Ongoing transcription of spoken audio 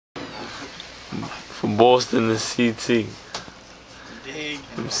From Boston to CT. Dig.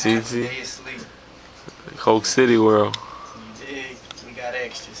 From CT. They asleep. Coke City World. You dig? We got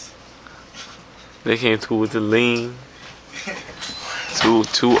extras. They came through with the lean.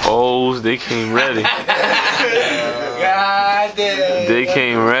 Two O's. They came ready. God damn. They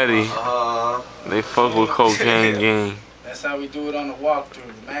came ready. They fuck with cocaine gang. That's how we do it on the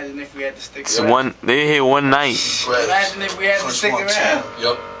walkthrough. Imagine if we had to stick around. They hit one night. Imagine if we had to stick around.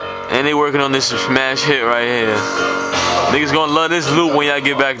 Yep. And they working on this smash hit right here. Niggas gonna love this loop when y'all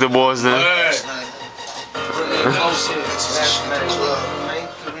get back to Boston.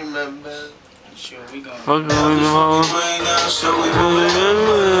 Sure, we gonna Fucking with them hoes.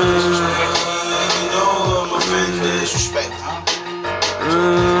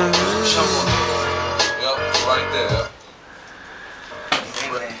 Right there.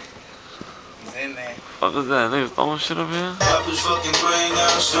 He's in there. What was that? Niggas throwing shit up here?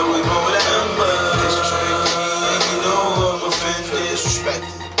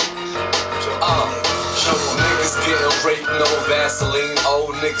 Niggas getting raped, no Vaseline.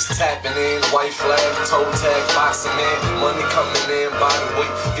 Old niggas tapping in, white flag, toe tag, boxing in. Money coming in, body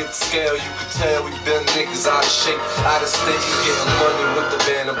weight, get the scale. You can tell we been niggas out of shape, out of state. Getting money with the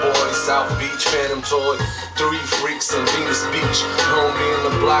Banner Boys, South Beach, Phantom Toy, 3 Freaks in Venus Beach. Homie in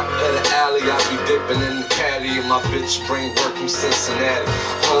the block of the alley, I be dipping in the caddy, and my bitch bring work from Cincinnati.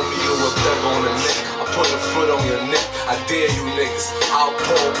 Homie, you a thug on the neck, I put a foot on your neck. I dare you niggas, I'll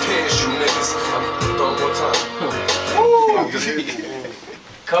pull pins you niggas. One more time.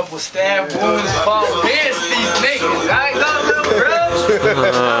 Couple stab wounds, Paul Pierce these niggas. I ain't got no bro.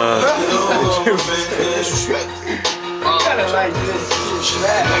 Kinda like this.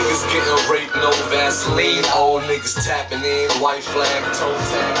 Niggas getting raped, no Vaseline. Old niggas tapping in, white flag, toe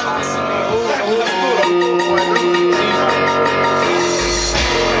tag,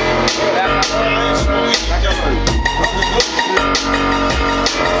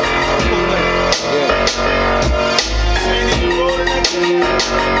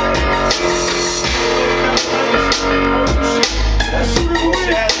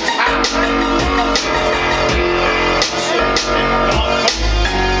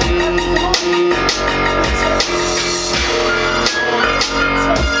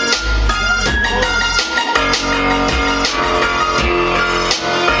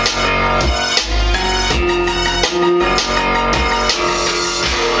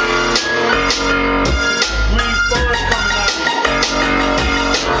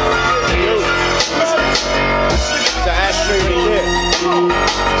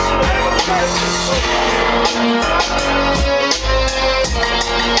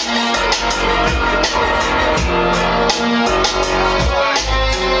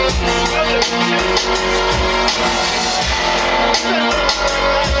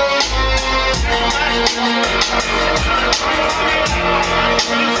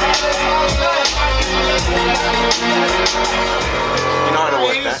 You know how to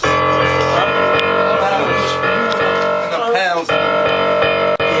work that.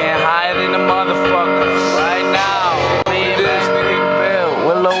 Getting higher than the motherfucker right now. Me and Big Bill,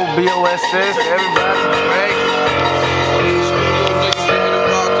 Willow, BOSS, everybody, Bregz. Niggas in the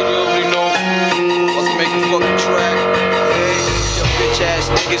market, you already know. About to make a fucking track. Yo, bitch ass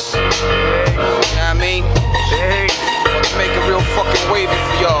niggas. You know what I mean? About to make a real fucking wavy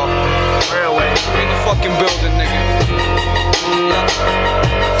for y'all. Real way. In the fucking building, nigga.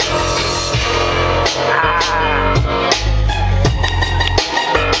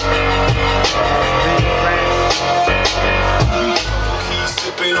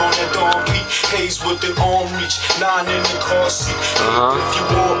 Sipping on that Dawn Peak, haze with an arm reach, 9 in the car seat. If you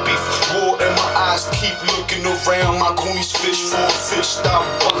want beef, war in my eyes, keep looking around. My goonies fish for a fish, stop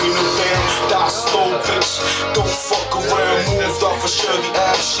bucking them down. Die slow, bitch, don't fuck around. Moved off of Shirley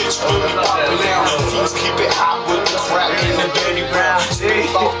Ave, shit's really popping now. Fiends keep it hot with the crack in the Betty round. Spit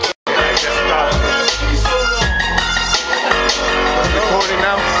out the Recording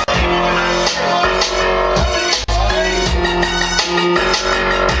now.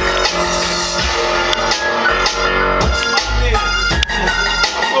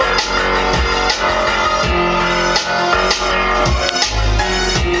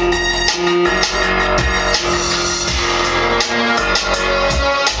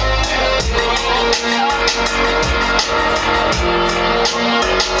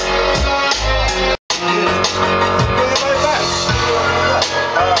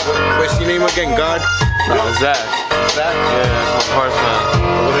 What's your name again, God? Zach. Zach? Yeah, that's my first man.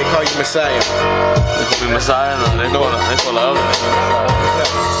 What do they call you, Messiah? They call me Messiah? No, they call the other nigga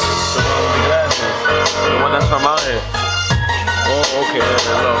Messiah. The one with the glasses. The one that's from out here. Oh, okay. Yeah,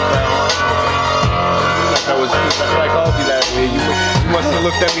 that little fat one. That's why I called you that way. You must have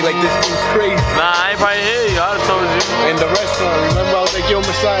looked at me like this dude's crazy. Nah, I ain't probably hear you. I'd have told you. In the restaurant, remember? I was like, yo,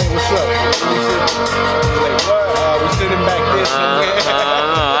 Messiah, what's up? He's like, what? We sitting back there somewhere.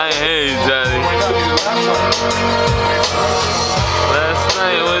 I ain't hear you, Daddy. Last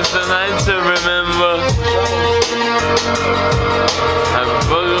night was the night to remember. I've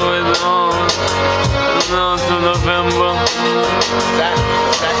spoken with on to November.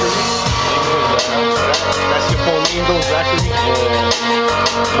 Zachary? That's your phone name though, Zachary?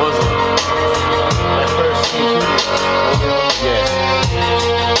 Muslim. That first name, yeah.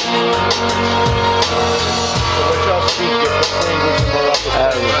 So what y'all speak, your first language in Morocco?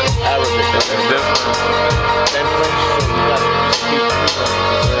 Arabic. It's different. Then French, so you gotta speak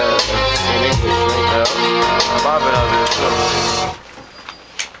in English, right? Yeah. Bobbing out there, so.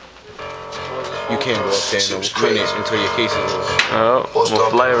 You can't go up there no minute until your case is over. Oh, I'm gonna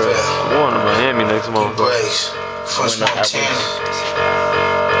fly it. I'm going to Miami next month. Bregz, first Montana.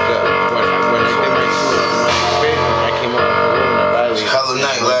 When I did my tour in my I came up on parole and I violated. Hella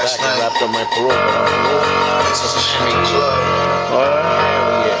night last night. I wrapped up my parole, but I'm parole. It's a Miami club. Hell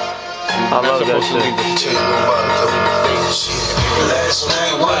yeah. I love that shit. Tell you about last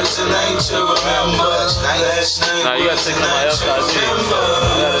night was the night to remember. Last night Nah, you gotta take somebody else out here. You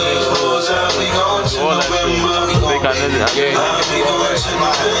gotta make sure. All that shit. Think I did it. I know a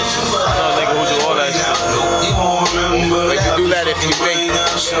nigga who do all that shit. But you do that if you think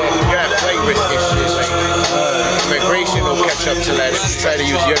you have flight risk and shit. Like, immigration will catch up to that if you try to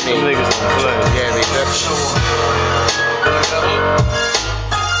use your Them name. niggas don't play. Yeah, they definitely.